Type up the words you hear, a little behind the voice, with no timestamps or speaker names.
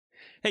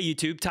Hey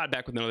YouTube, Todd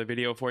back with another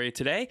video for you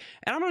today,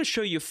 and I'm going to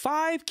show you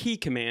 5 key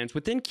commands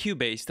within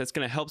Cubase that's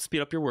going to help speed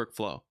up your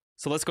workflow.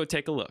 So let's go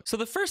take a look. So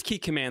the first key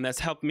command that's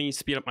helped me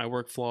speed up my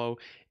workflow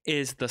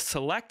is the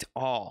select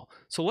all.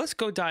 So let's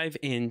go dive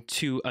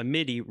into a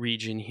MIDI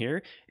region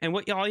here, and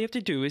all you have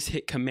to do is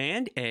hit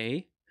Command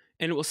A,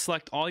 and it will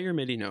select all your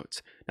MIDI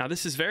notes. Now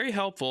this is very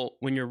helpful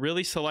when you're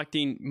really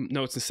selecting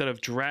notes instead of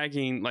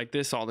dragging like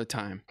this all the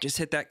time. Just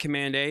hit that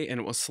Command A and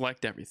it will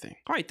select everything.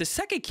 All right, the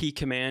second key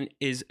command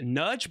is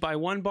nudge by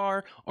 1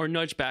 bar or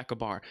nudge back a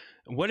bar.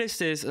 What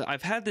this is,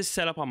 I've had this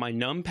set up on my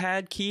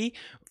numpad key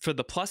for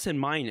the plus and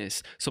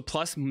minus. So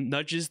plus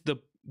nudges the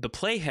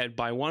playhead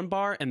by 1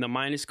 bar and the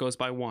minus goes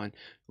by 1,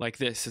 like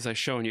this, as I've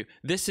shown you.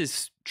 This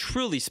is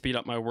truly speed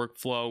up my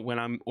workflow when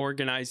I'm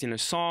organizing a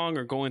song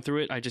or going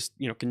through it. I just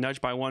can nudge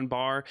by 1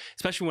 bar,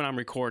 especially when I'm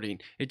recording.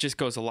 It just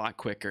goes a lot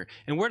quicker.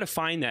 And where to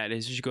find that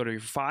is you go to your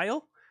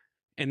file,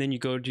 and then you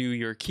go to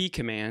your key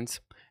commands,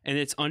 and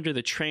it's under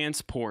the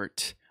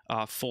transport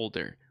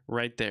folder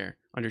right there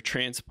under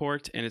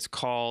transport, and it's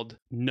called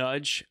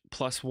nudge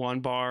plus 1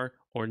 bar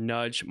or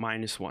nudge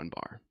minus 1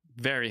 bar.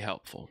 Very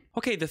helpful.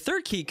 Okay, the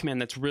third key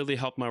command that's really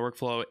helped my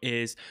workflow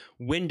is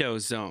window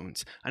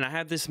zones. And I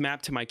have this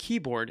mapped to my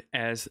keyboard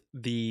as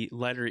the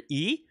letter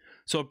E.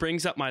 So it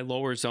brings up my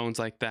lower zones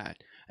like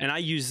that. And I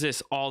use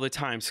this all the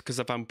time because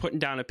if I'm putting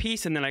down a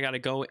piece and then I got to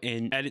go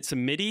and edit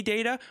some MIDI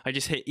data, I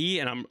just hit E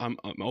and I'm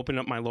opening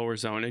up my lower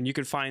zone. And you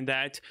can find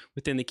that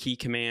within the key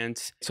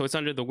commands. So it's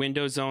under the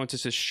window zones.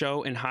 It's just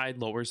show and hide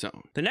lower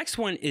zone. The next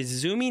one is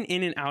zooming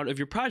in and out of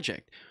your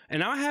project. And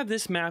now I have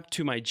this mapped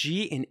to my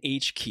G and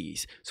H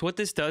keys. So what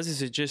this does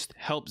is it just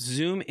helps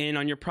zoom in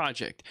on your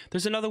project.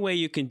 There's another way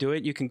you can do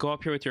it. You can go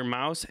up here with your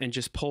mouse and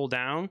just pull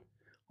down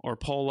or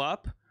pull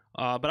up.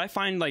 But I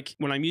find like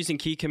when I'm using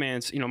key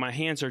commands, my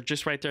hands are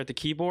just right there at the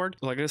keyboard.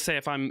 Like let's say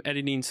if I'm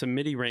editing some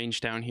MIDI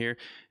range down here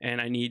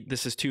and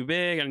this is too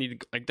big, I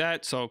need like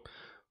that. So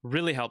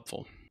really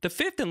helpful. The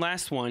fifth and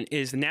last one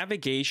is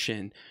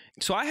navigation.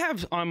 So I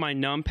have on my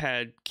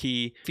numpad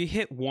key, if you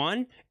hit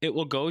 1, it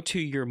will go to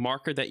your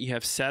marker that you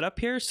have set up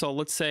here. So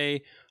let's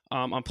say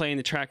I'm playing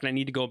the track and I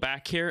need to go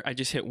back here. I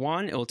just hit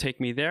 1, it will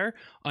take me there.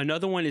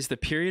 Another one is the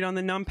period on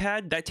the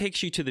numpad. That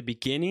takes you to the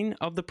beginning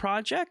of the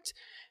project.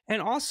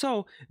 And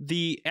also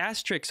the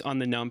asterisk on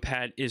the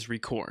numpad is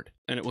record,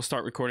 and it will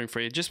start recording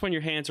for you just when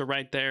your hands are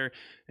right there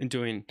and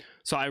doing.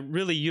 So I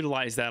really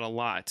utilize that a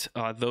lot,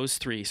 those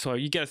 3. So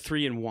you get a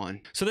 3 in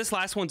 1. So this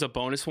last one's a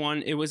bonus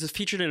one. It was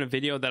featured in a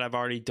video that I've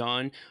already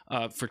done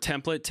for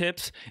template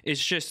tips.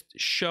 It's just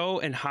show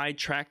and hide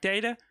track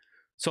data.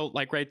 So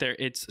like right there,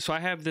 so I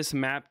have this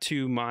mapped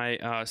to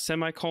my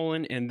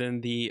semicolon and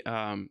then the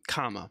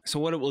comma. So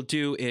what it will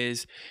do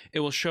is it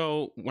will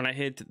show when I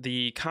hit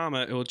the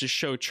comma, it will just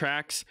show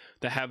tracks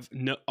that have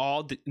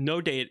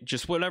no data,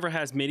 just whatever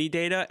has MIDI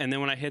data. And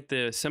then when I hit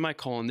the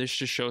semicolon, this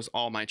just shows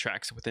all my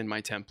tracks within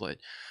my template.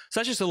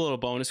 So that's just a little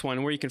bonus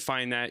one. Where you can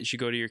find that is you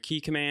go to your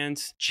key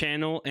commands,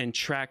 channel and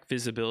track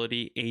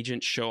visibility,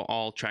 agent show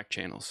all track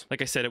channels.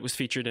 Like I said, it was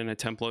featured in a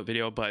template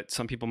video, but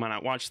some people might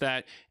not watch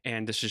that.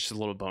 And this is just a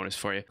little bonus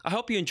for you. I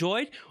hope you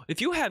enjoyed.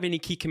 If you have any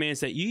key commands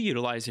that you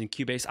utilize in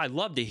Cubase, I'd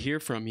love to hear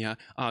from you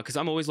because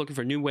I'm always looking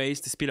for new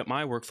ways to speed up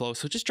my workflow.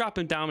 So just drop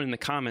them down in the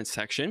comments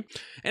section.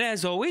 And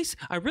as always,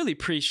 I really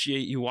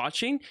appreciate you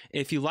watching.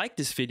 If you like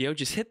this video,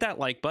 just hit that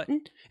like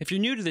button. If you're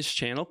new to this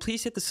channel,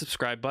 please hit the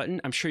subscribe button.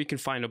 I'm sure you can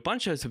find a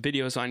bunch of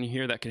videos on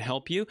here that can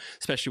help you,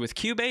 especially with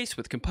Cubase,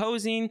 with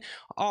composing,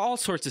 all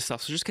sorts of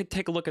stuff. So just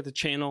take a look at the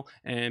channel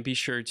and be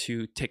sure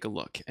to take a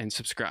look and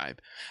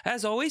subscribe.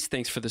 As always,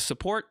 thanks for the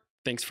support.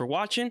 Thanks for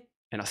watching,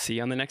 and I'll see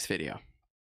you on the next video.